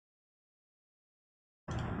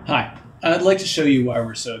Hi, I'd like to show you why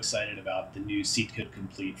we're so excited about the new SeedCode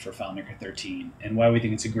Complete for FileMaker 13 and why we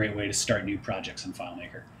think it's a great way to start new projects in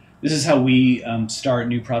FileMaker. This is how we start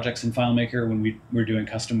new projects in FileMaker when we're doing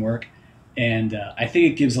custom work, and I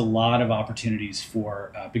think it gives a lot of opportunities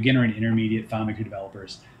for beginner and intermediate FileMaker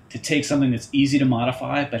developers to take something that's easy to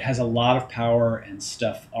modify but has a lot of power and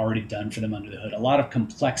stuff already done for them under the hood, a lot of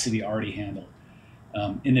complexity already handled,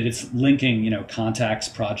 in that it's linking contacts,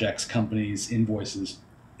 projects, companies, invoices,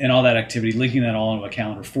 and all that activity, linking that all into a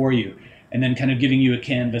calendar for you, and then kind of giving you a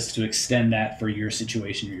canvas to extend that for your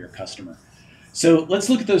situation or your customer. So let's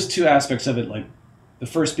look at those two aspects of it, like the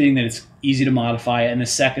first being that it's easy to modify, and the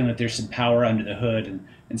second that there's some power under the hood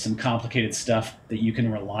and some complicated stuff that you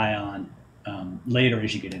can rely on later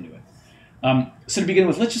as you get into it. So to begin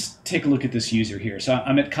with, let's just take a look at this user here. So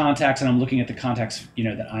I'm at contacts and I'm looking at the contacts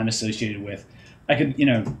that I'm associated with. I could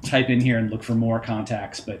type in here and look for more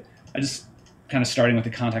contacts, but I just kind of starting with the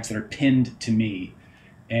contacts that are pinned to me.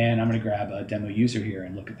 And I'm going to grab a demo user here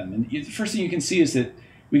and look at them. And the first thing you can see is that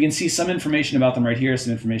we can see some information about them right here,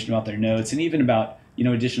 some information about their notes, and even about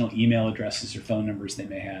additional email addresses or phone numbers they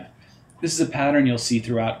may have. This is a pattern you'll see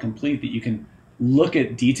throughout Complete, that you can look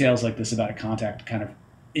at details like this about a contact kind of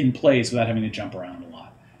in place without having to jump around a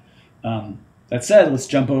lot. That said, let's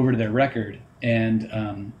jump over to their record,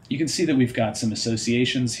 and you can see that we've got some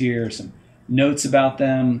associations here, some notes about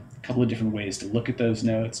them, a couple of different ways to look at those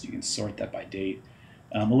notes. You can sort that by date.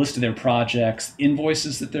 A list of their projects,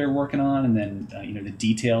 invoices that they're working on, and then the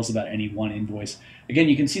details about any one invoice. Again,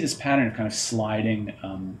 you can see this pattern of kind of sliding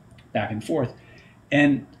back and forth.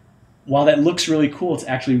 And while that looks really cool, it's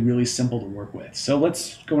actually really simple to work with. So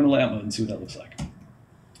let's go into layout mode and see what that looks like.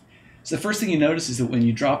 So the first thing you notice is that when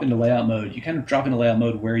you drop into layout mode, you kind of drop into layout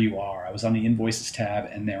mode where you are. I was on the Invoices tab,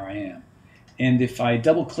 and there I am. And if I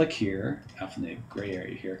double click here, out from the gray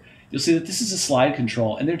area here, you'll see that this is a slide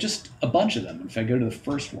control, and there are just a bunch of them. And if I go to the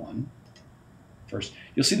first one,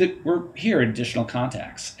 you'll see that we're here at additional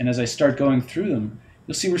contacts. And as I start going through them,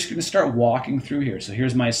 you'll see we're going to start walking through here. So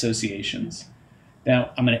here's my associations.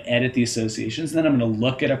 Now I'm going to edit the associations, and then I'm going to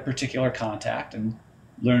look at a particular contact and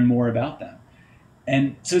learn more about them.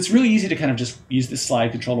 And so it's really easy to kind of just use this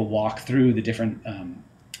slide control to walk through the different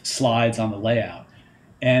slides on the layout.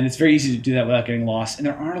 And it's very easy to do that without getting lost. And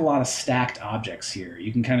there aren't a lot of stacked objects here.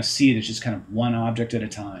 You can kind of see it's just kind of one object at a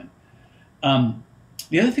time.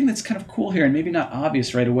 The other thing that's kind of cool here, and maybe not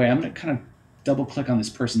obvious right away, I'm going to kind of double click on this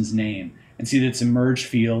person's name and see that it's a merge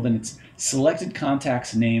field, and it's selected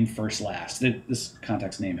contact's name first last. This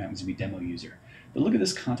contact's name happens to be demo user. But look at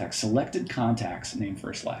this contact, selected contact's name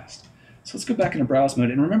first last. So let's go back into browse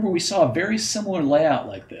mode. And remember, we saw a very similar layout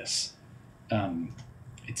like this.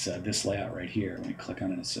 It's this layout right here when we click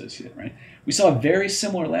on an associate, right? We saw a very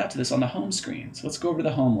similar layout to this on the home screen. So let's go over to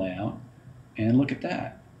the home layout and look at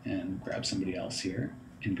that and grab somebody else here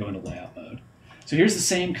and go into layout mode. So here's the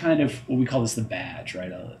same kind of, what we call this the badge,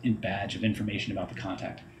 right? A badge of information about the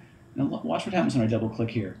contact. Now watch what happens when I double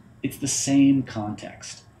click here. It's the same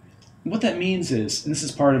context. And what that means is, and this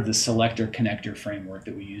is part of the selector connector framework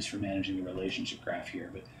that we use for managing the relationship graph here,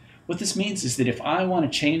 but what this means is that if I want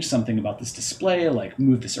to change something about this display, like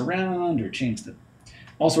move this around or change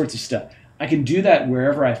all sorts of stuff, I can do that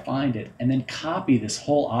wherever I find it and then copy this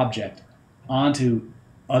whole object onto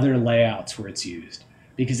other layouts where it's used,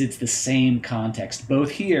 because it's the same context,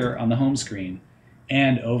 both here on the home screen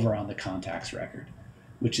and over on the contacts record,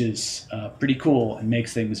 which is pretty cool and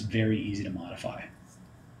makes things very easy to modify.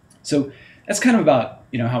 So that's kind of about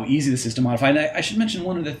how easy this is to modify. And I should mention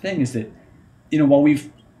one other thing is that while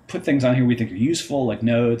we've put things on here we think are useful, like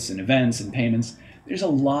notes and events and payments, there's a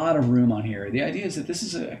lot of room on here. The idea is that this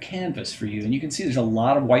is a canvas for you, and you can see there's a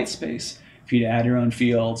lot of white space for you to add your own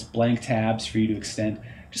fields, blank tabs for you to extend,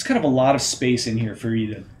 just kind of a lot of space in here for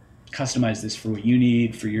you to customize this for what you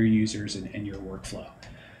need, for your users and your workflow.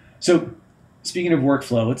 So speaking of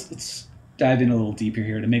workflow, let's dive in a little deeper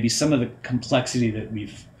here to maybe some of the complexity that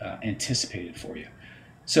we've anticipated for you.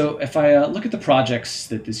 So if I look at the projects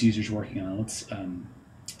that this user's working on, let's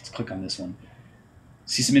click on this one.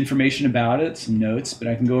 See some information about it, some notes, but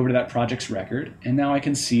I can go over to that project's record, and now I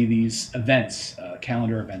can see these events,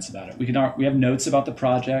 calendar events about it. We have notes about the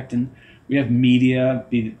project, and we have media,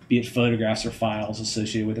 be it photographs or files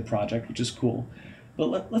associated with the project, which is cool.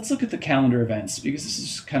 But let's look at the calendar events, because this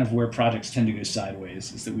is kind of where projects tend to go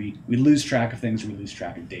sideways, is that we lose track of things, or we lose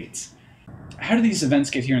track of dates. How do these events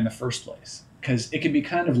get here in the first place? Because it can be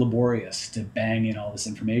kind of laborious to bang in all this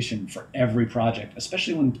information for every project,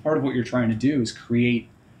 especially when part of what you're trying to do is create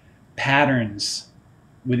patterns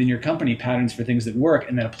within your company, patterns for things that work,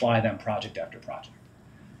 and then apply them project after project.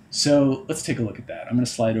 So let's take a look at that. I'm going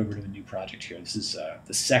to slide over to the new project here. This is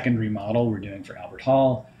the second remodel we're doing for Albert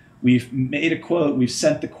Hall. We've made a quote. We've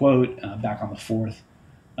sent the quote back on the 4th.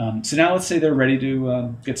 So now let's say they're ready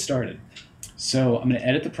to get started. So I'm going to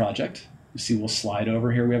edit the project. You see, we'll slide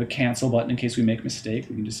over here. We have a cancel button in case we make a mistake.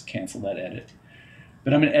 We can just cancel that edit.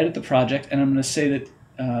 But I'm going to edit the project, and I'm going to say that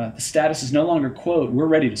the status is no longer quote. We're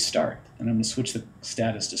ready to start. And I'm going to switch the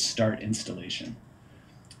status to start installation.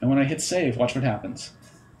 And when I hit save, watch what happens.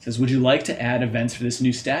 It says, would you like to add events for this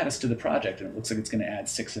new status to the project? And it looks like it's going to add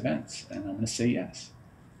 6 events. And I'm going to say yes.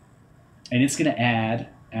 And it's going to add,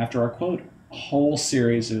 after our quote, a whole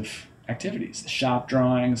series of activities. The shop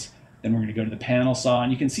drawings, then we're going to go to the panel saw.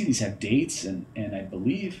 And you can see these have dates, and I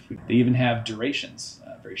believe they even have durations,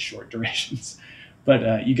 very short durations.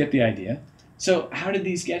 But you get the idea. So how did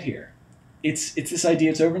these get here? It's this idea,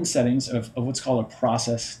 it's over in settings of what's called a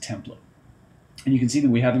process template. And you can see that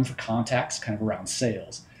we have them for contacts, kind of around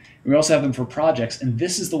sales. We also have them for projects, and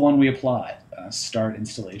this is the one we applied, start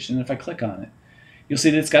installation. And if I click on it, you'll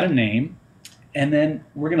see that it's got a name, and then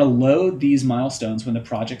we're going to load these milestones when the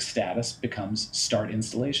project status becomes start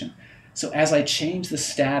installation. So as I change the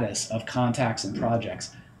status of contacts and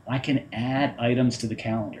projects, I can add items to the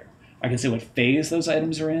calendar. I can say what phase those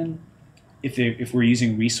items are in, if we're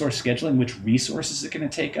using resource scheduling, which resources it's going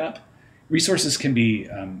to take up. Resources can be,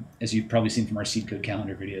 as you've probably seen from our SeedCode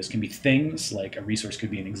calendar videos, can be things like a resource could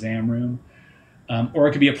be an exam room, or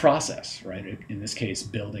it could be a process, right? In this case,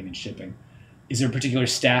 building and shipping. Is there a particular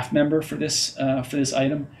staff member for this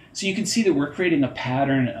item? So you can see that we're creating a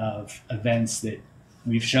pattern of events that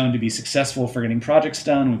we've shown to be successful for getting projects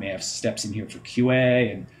done. We may have steps in here for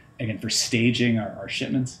QA and again for staging our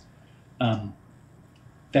shipments.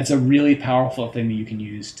 That's a really powerful thing that you can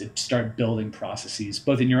use to start building processes,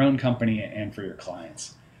 both in your own company and for your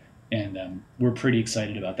clients. And we're pretty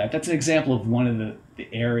excited about that. That's an example of one of the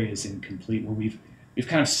areas in Complete where we've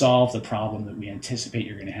kind of solved the problem that we anticipate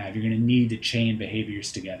you're going to have. You're going to need to chain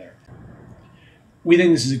behaviors together. We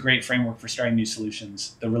think this is a great framework for starting new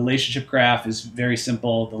solutions. The relationship graph is very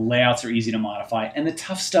simple. The layouts are easy to modify, and the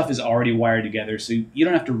tough stuff is already wired together, so you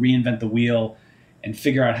don't have to reinvent the wheel and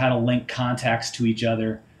figure out how to link contacts to each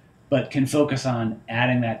other, but can focus on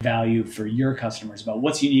adding that value for your customers about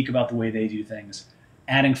what's unique about the way they do things,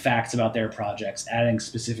 adding facts about their projects, adding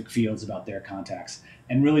specific fields about their contacts,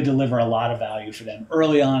 and really deliver a lot of value for them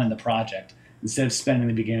early on in the project instead of spending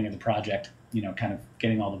the beginning of the project, kind of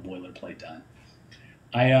getting all the boilerplate done.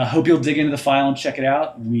 I hope you'll dig into the file and check it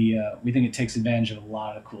out. We think it takes advantage of a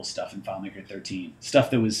lot of cool stuff in FileMaker 13,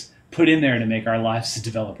 stuff that was put in there to make our lives as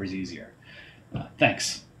developers easier.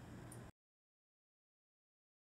 Thanks.